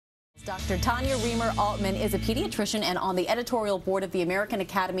Dr. Tanya Remer Altmann is a pediatrician and on the editorial board of the American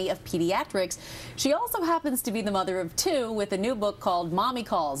Academy of Pediatrics. She also happens to be the mother of two with a new book called Mommy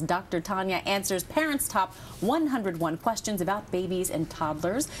Calls. Dr. Tanya answers parents' top 101 questions about babies and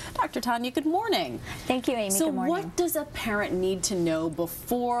toddlers. Dr. Tanya, good morning. Thank you, Amy. So good morning. What does a parent need to know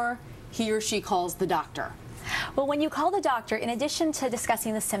before he or she calls the doctor? Well, when you call the doctor, in addition to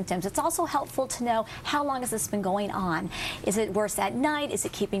discussing the symptoms, it's also helpful to know how long has this been going on. Is it worse at night? Is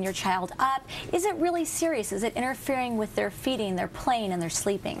it keeping your child up? Is it really serious? Is it interfering with their feeding, their playing, and their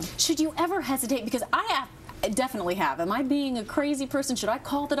sleeping? Should you ever hesitate? Because I definitely have. Am I being a crazy person? Should I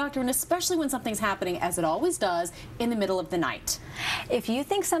call the doctor? And especially when something's happening, as it always does, in the middle of the night. If you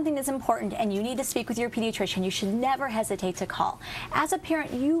think something is important and you need to speak with your pediatrician, you should never hesitate to call. As a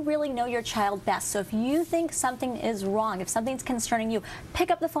parent, you really know your child best. So if you think something is wrong, if something's concerning you,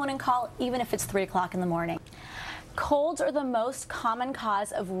 pick up the phone and call, even if it's 3 o'clock in the morning. Colds are the most common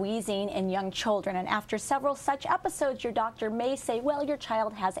cause of wheezing in young children, and after several such episodes, your doctor may say, well, your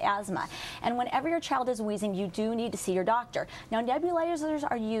child has asthma. And whenever your child is wheezing, you do need to see your doctor. Now, nebulizers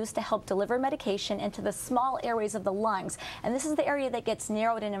are used to help deliver medication into the small areas of the lungs, and this is the area that gets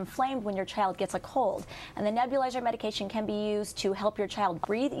narrowed and inflamed when your child gets a cold. And the nebulizer medication can be used to help your child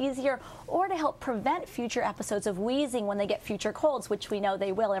breathe easier or to help prevent future episodes of wheezing when they get future colds, which we know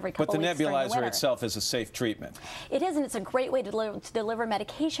they will every couple weeks during the winter. But the nebulizer itself is a safe treatment. It is, and it's a great way to deliver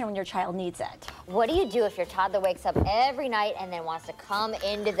medication when your child needs it. What do you do if your toddler wakes up every night and then wants to come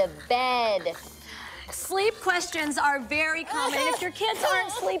into the bed? Sleep questions are very common, and if your kids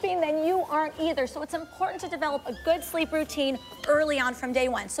aren't sleeping, then you aren't either. So it's important to develop a good sleep routine early on from day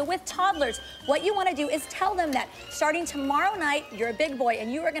one. So with toddlers, what you want to do is tell them that starting tomorrow night, you're a big boy,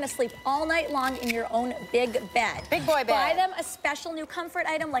 and you are going to sleep all night long in your own big bed. Big boy bed. Buy them a special new comfort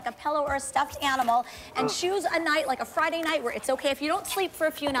item like a pillow or a stuffed animal, and choose a night like a Friday night where it's okay if you don't sleep for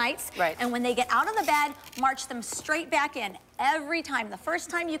a few nights. Right. And when they get out of the bed, march them straight back in. Every time. The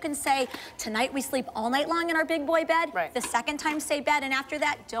first time you can say, tonight we sleep all night long in our big boy bed. Right. The second time say bed, and after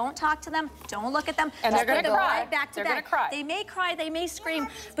that, don't talk to them, don't look at them. And they're gonna cry. Right back to they're bed. gonna cry. They may cry, they may scream,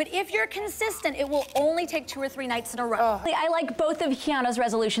 but if you're consistent, it will only take 2 or 3 nights in a row. I like both of Kiana's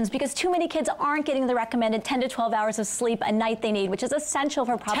resolutions because too many kids aren't getting the recommended 10 to 12 hours of sleep a night they need, which is essential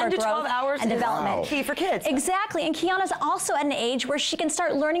for proper 10 to 12 growth hours and development. Key for kids. Exactly, and Kiana's also at an age where she can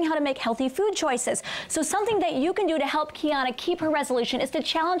start learning how to make healthy food choices. So something that you can do to help Kiana keep her resolution is to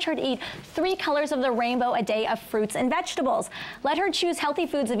challenge her to eat 3 colors of the rainbow a day of fruits and vegetables. Let her choose healthy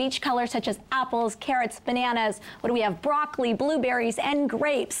foods of each color, such as apples, carrots, bananas, what do we have, broccoli, blueberries, and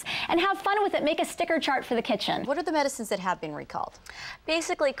grapes. And have fun with it. Make a sticker chart for the kitchen. What are the medicines that have been recalled?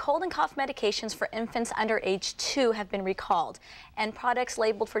 Basically, cold and cough medications for infants under age 2 have been recalled, and products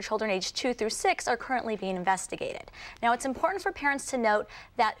labeled for children aged 2 through 6 are currently being investigated. Now, it's important for parents to note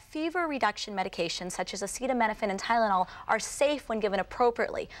that fever reduction medications such as acetaminophen and Tylenol are safe when given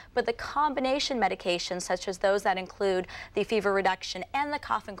appropriately, but the combination medications such as those that include the fever reduction and the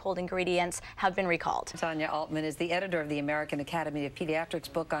cough and cold ingredients have been recalled. Tanya Altmann is the editor of the American Academy of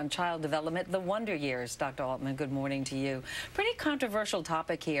Pediatrics book on child development, The Wonder Years. Dr. Altmann, good morning to you. Pretty controversial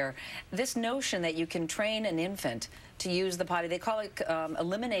topic here. This notion that you can train an infant to use the potty, they call it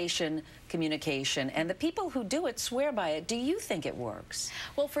elimination communication, and the people who do it swear by it. Do you think it works?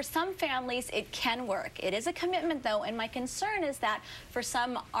 Well, for some families, it can work. It is a commitment, though, and my concern is that for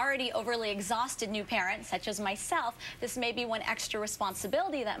some already overly exhausted new parents, such as myself, this may be one extra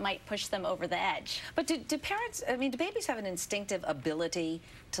responsibility that might push them over the edge. But do parents, I mean, do babies have an instinctive ability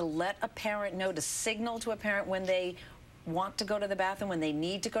to let a parent know, to signal to a parent when they want to go to the bathroom, when they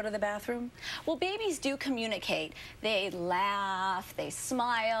need to go to the bathroom? Well, babies do communicate. They laugh, they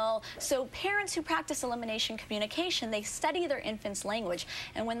smile. So parents who practice elimination communication, they study their infant's language.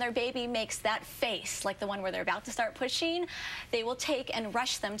 And when their baby makes that face, like the one where they're about to start pushing, they will take and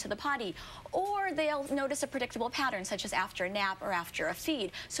rush them to the potty. Or they'll notice a predictable pattern, such as after a nap or after a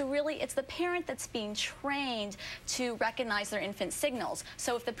feed. So really, it's the parent that's being trained to recognize their infant's signals.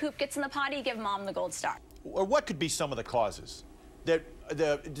 So if the poop gets in the potty, give mom the gold star. Or what could be some of the causes that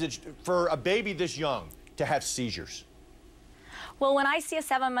for a baby this young to have seizures? Well, when I see a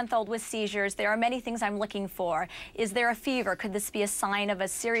 7-month-old with seizures, there are many things I'm looking for. Is there a fever? Could this be a sign of a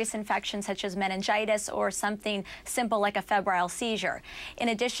serious infection such as meningitis or something simple like a febrile seizure? In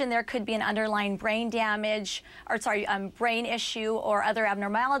addition, there could be an underlying brain damage, or brain issue or other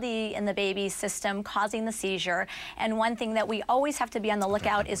abnormality in the baby's system causing the seizure. And one thing that we always have to be on the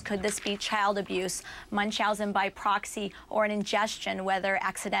lookout is, could this be child abuse, Munchausen by proxy, or an ingestion, whether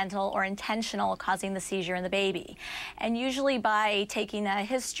accidental or intentional, causing the seizure in the baby? And usually by by taking a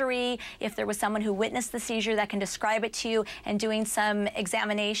history, if there was someone who witnessed the seizure that can describe it to you, and doing some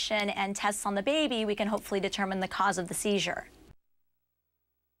examination and tests on the baby, we can hopefully determine the cause of the seizure.